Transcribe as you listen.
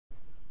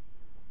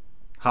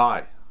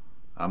Hi,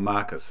 I'm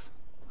Marcus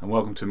and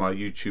welcome to my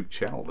YouTube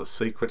channel, The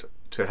Secret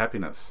to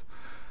Happiness.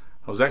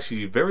 I was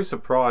actually very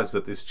surprised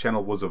that this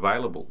channel was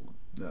available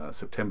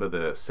September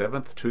the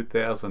 7th,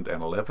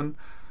 2011.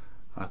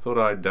 I thought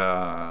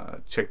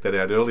I'd check that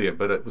out earlier,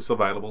 but it was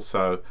available,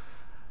 so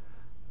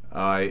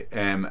I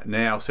am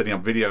now setting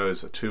up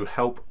videos to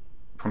help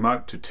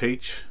promote, to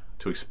teach,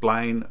 to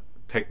explain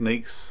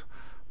techniques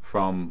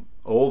from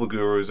all the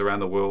gurus around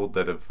the world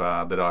that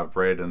I've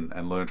read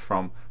and learned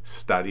from,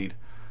 studied,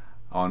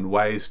 on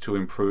ways to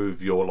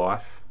improve your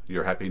life,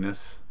 your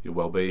happiness, your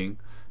well-being,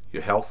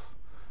 your health,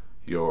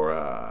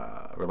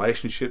 your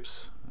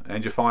relationships,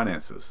 and your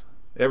finances,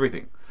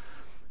 everything.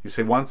 You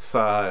see, once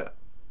I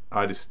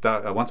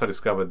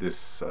discovered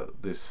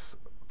this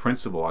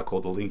principle I call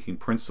the linking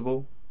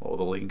principle, or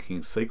the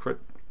linking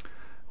secret,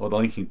 or the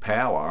linking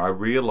power, I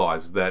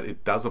realized that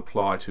it does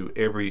apply to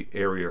every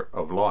area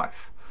of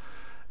life.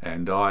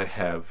 And I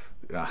have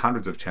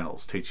hundreds of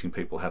channels teaching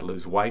people how to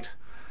lose weight,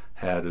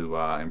 how to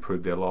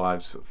improve their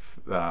lives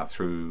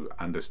through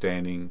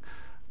understanding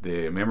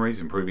their memories,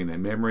 improving their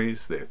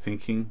memories, their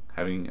thinking,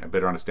 having a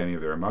better understanding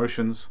of their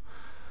emotions.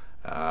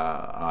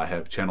 I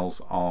have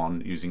channels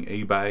on using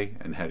eBay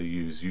and how to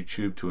use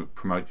YouTube to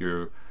promote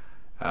your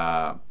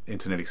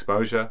internet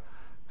exposure.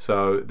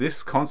 So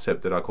this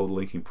concept that I call the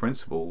linking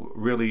principle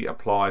really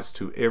applies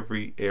to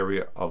every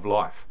area of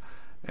life,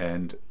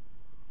 and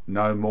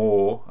no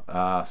more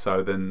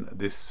so than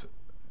this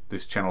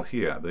channel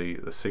here,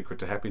 the Secret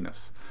to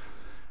Happiness.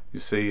 You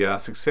see,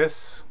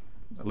 success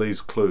leaves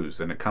clues,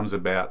 and it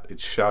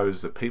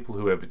shows that people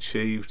who have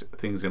achieved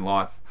things in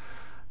life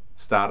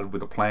started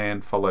with a plan,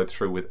 followed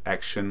through with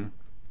action,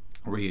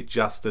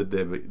 readjusted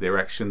their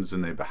actions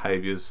and their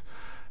behaviors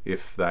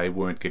if they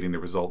weren't getting the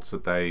results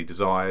that they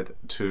desired,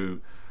 to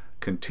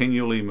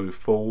continually move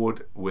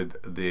forward with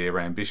their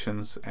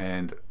ambitions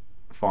and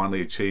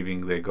finally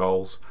achieving their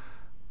goals,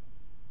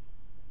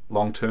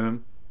 long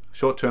term,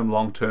 short term,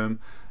 long term.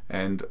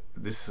 And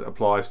this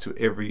applies to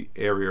every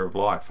area of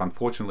life.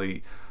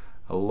 Unfortunately,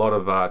 a lot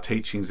of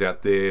teachings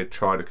out there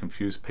try to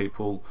confuse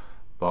people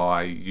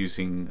by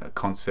using a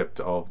concept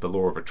of the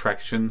law of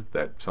attraction,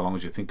 that so long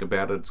as you think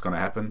about it, it's going to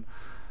happen,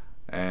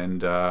 and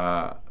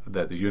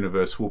that the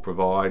universe will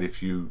provide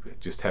if you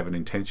just have an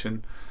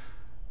intention.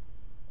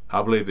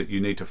 I believe that you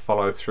need to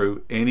follow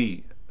through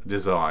any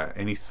desire,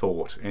 any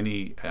thought,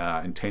 any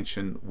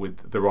intention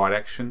with the right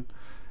action,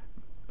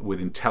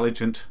 with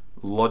intelligent,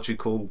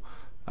 logical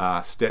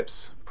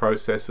steps,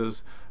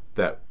 processes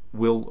that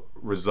will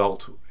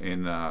result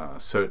in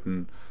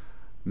certain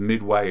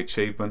midway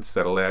achievements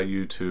that allow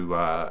you to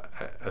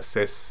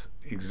assess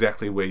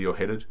exactly where you're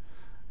headed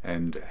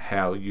and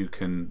how you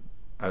can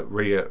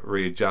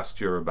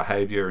readjust your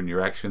behavior and your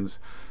actions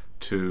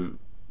to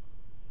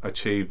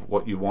achieve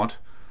what you want.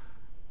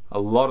 A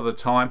lot of the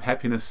time,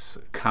 happiness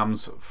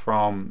comes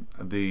from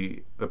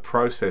the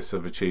process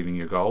of achieving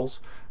your goals,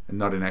 and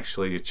not in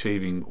actually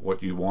achieving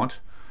what you want,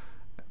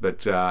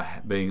 but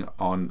being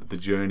on the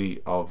journey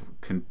of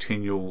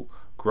continual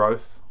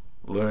growth,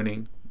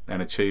 learning,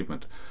 and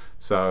achievement.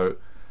 So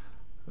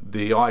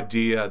the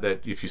idea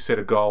that if you set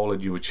a goal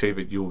and you achieve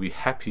it, you'll be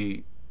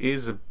happy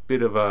is a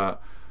bit of a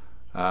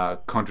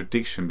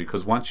contradiction,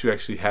 because once you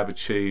actually have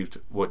achieved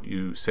what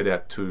you set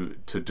out to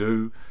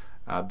do,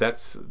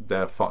 that's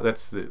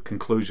the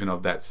conclusion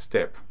of that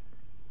step.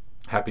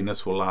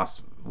 Happiness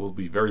will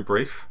be very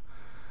brief,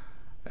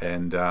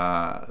 and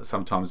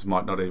sometimes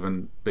might not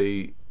even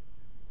be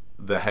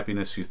the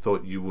happiness you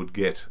thought you would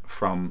get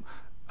from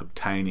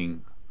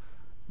obtaining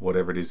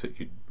whatever it is that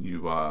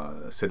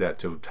you set out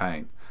to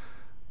obtain.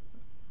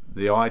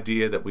 The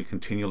idea that we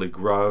continually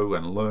grow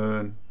and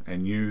learn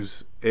and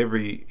use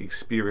every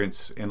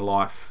experience in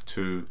life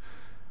to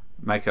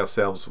make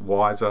ourselves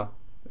wiser,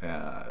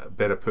 a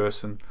better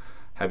person,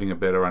 having a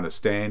better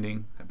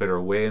understanding, a better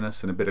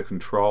awareness, and a better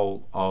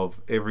control of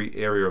every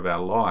area of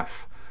our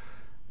life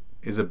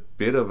is a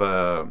bit of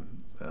a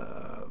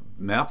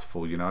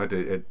mouthful, you know.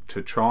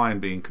 To try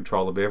and be in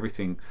control of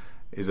everything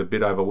is a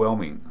bit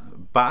overwhelming,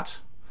 but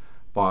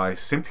by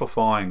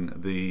simplifying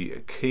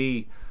the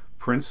key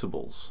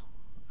principles,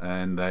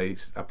 and they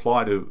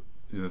apply to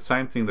the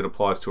same thing that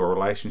applies to a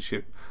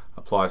relationship,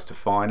 applies to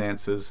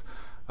finances,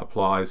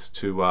 applies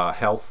to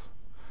health.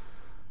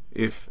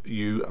 If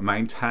you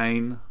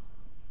maintain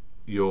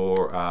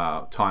your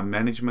time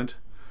management,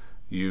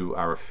 you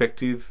are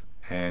effective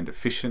and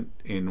efficient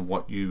in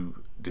what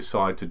you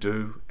decide to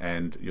do,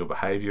 and your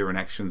behavior and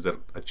actions that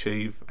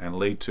achieve and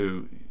lead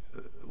to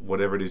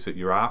whatever it is that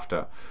you're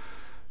after,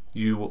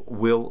 you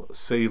will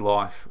see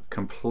life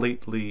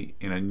completely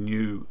in a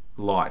new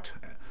light.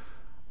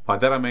 By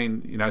that I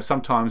mean, you know,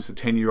 sometimes a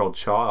 10-year-old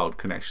child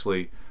can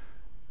actually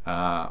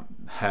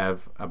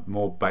have a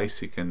more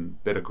basic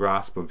and better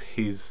grasp of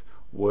his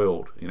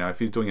world. You know, if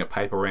he's doing a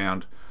paper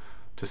round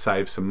to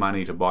save some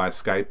money to buy a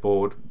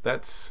skateboard,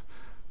 that's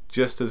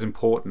just as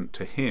important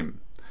to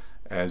him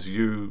as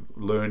you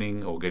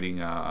learning or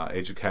getting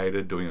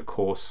educated, doing a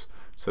course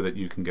so that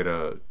you can get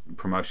a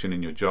promotion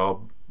in your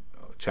job,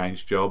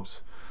 change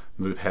jobs,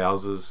 move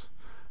houses,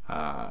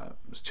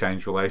 It's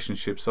changed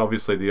relationships.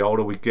 Obviously, the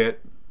older we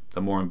get,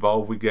 the more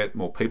involved we get,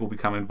 more people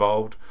become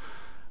involved.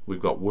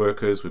 We've got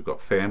workers, we've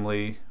got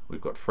family,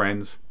 we've got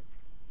friends.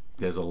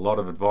 There's a lot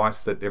of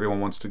advice that everyone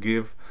wants to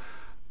give.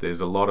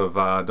 There's a lot of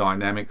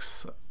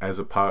dynamics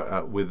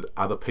with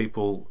other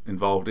people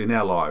involved in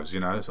our lives.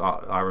 So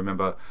I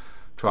remember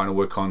trying to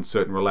work on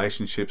certain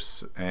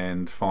relationships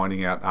and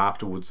finding out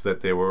afterwards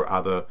that there were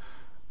other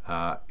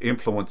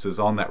influences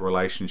on that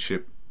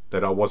relationship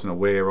that I wasn't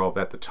aware of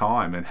at the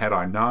time. And had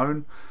I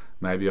known,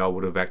 maybe I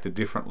would have acted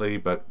differently,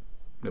 but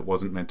it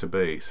wasn't meant to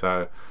be.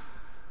 So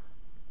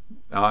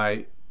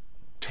I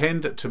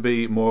tend to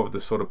be more of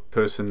the sort of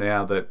person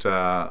now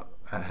that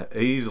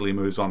easily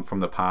moves on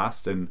from the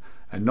past and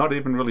not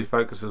even really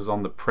focuses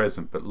on the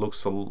present, but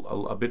looks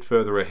a bit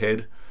further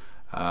ahead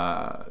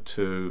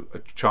to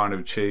trying to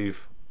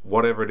achieve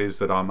whatever it is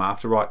that I'm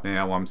after. Right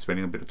now I'm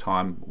spending a bit of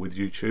time with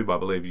YouTube. I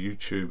believe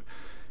YouTube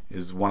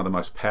is one of the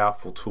most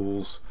powerful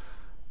tools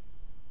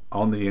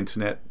on the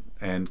internet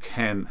and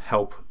can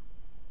help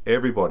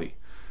everybody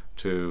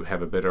to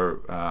have a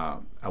better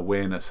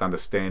awareness,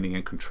 understanding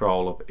and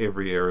control of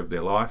every area of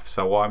their life.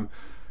 So I'm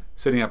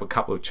setting up a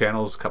couple of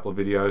channels, a couple of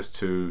videos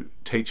to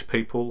teach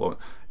people, or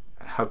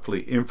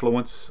hopefully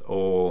influence,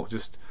 or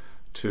just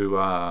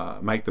to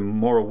make them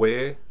more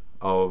aware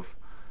of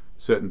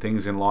certain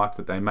things in life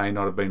that they may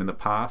not have been in the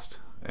past.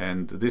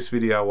 And this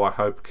video, I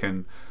hope,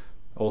 can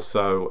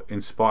also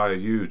inspire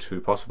you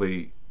to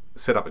possibly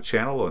set up a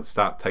channel and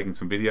start taking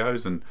some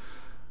videos and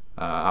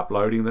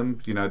uploading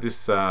them.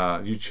 This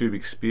YouTube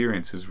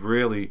experience is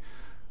really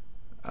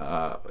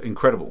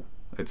incredible.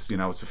 It's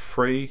it's a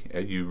free,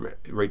 you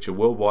reach a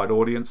worldwide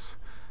audience,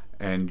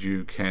 and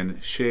you can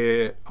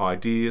share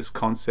ideas,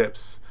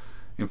 concepts,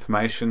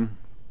 information.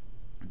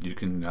 You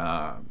can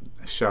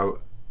show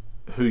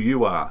who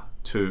you are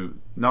to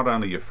not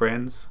only your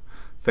friends,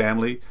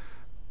 family,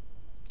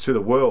 to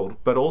the world,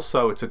 but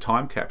also it's a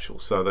time capsule,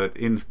 so that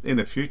in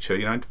the future,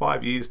 in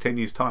 5 years, 10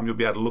 years time, you'll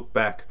be able to look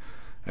back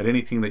at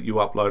anything that you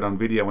upload on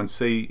video and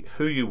see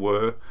who you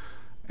were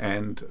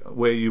and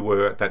where you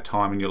were at that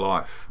time in your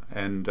life.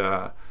 And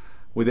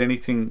with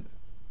anything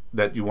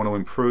that you want to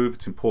improve,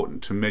 it's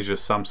important to measure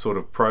some sort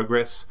of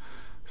progress.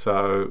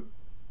 So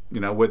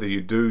whether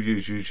you do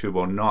use YouTube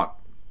or not,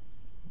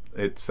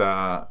 it's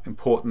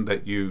important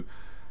that you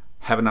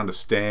have an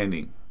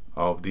understanding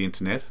of the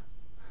internet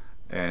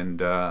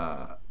and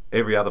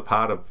every other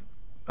part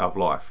of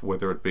life,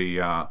 whether it be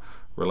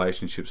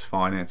relationships,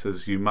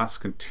 finances. You must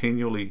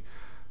continually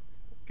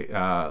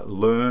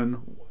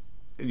learn.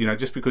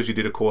 Just because you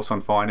did a course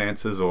on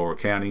finances or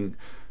accounting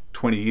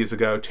 20 years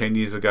ago, 10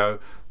 years ago,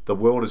 the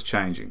world is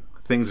changing.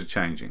 Things are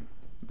changing.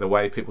 The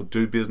way people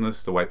do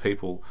business, the way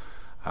people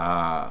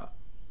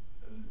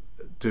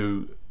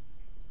do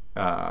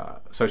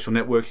social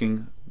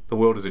networking, the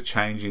world is a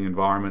changing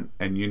environment,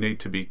 and you need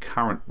to be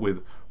current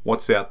with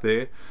what's out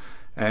there.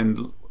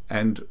 And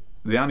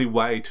the only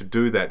way to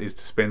do that is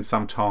to spend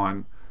some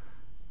time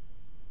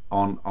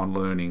on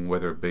learning,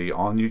 whether it be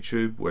on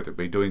YouTube, whether it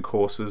be doing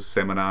courses,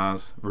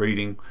 seminars,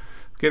 reading.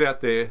 Get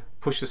out there,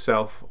 push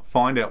yourself,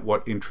 find out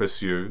what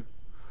interests you,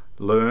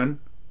 learn,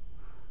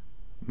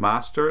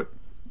 master it,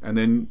 and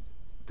then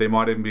there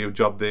might even be a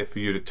job there for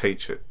you to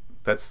teach it.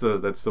 That's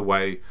the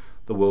way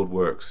the world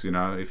works.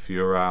 If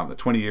you're a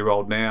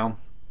 20-year-old now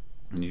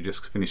and you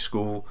just finished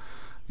school,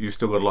 you've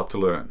still got a lot to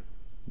learn.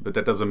 But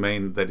that doesn't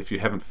mean that if you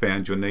haven't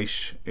found your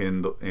niche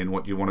in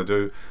what you want to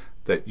do,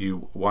 that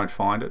you won't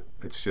find it.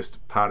 It's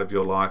just part of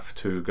your life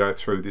to go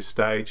through this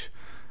stage,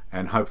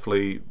 and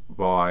hopefully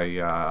by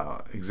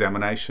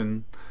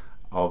examination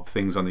of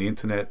things on the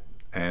internet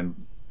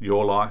and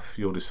your life,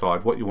 you'll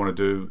decide what you want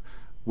to do,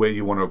 where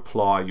you want to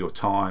apply your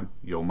time,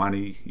 your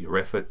money, your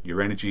effort,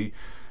 your energy,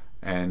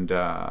 and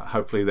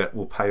hopefully that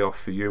will pay off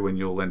for you and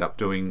you'll end up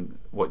doing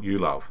what you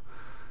love,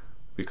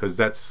 because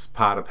that's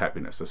part of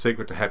happiness. The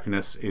secret to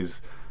happiness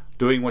is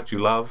doing what you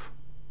love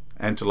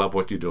and to love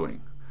what you're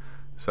doing.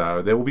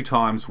 So there will be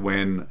times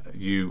when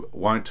you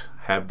won't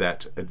have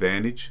that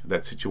advantage,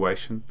 that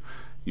situation.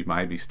 You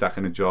may be stuck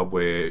in a job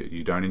where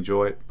you don't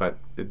enjoy it, but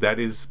that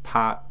is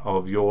part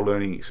of your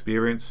learning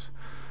experience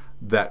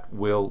that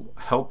will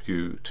help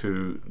you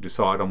to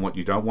decide on what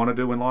you don't want to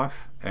do in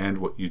life and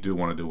what you do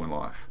want to do in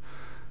life.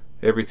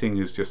 Everything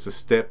is just a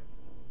step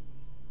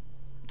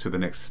to the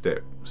next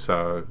step.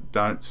 So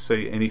don't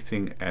see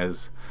anything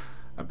as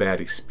a bad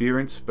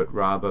experience, but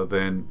rather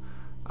than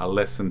a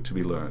lesson to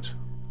be learnt.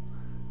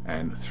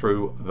 And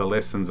through the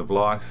lessons of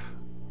life,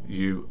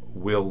 you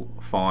will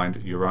find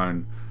your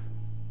own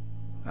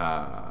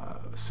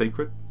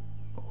secret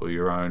or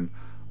your own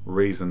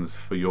reasons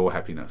for your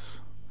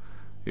happiness.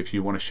 If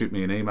you want to shoot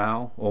me an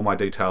email, all my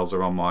details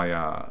are on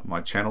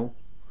my channel,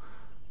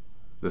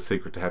 The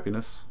Secret to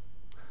Happiness,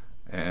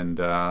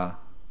 and I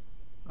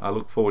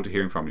look forward to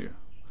hearing from you.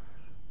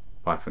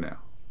 Bye for now.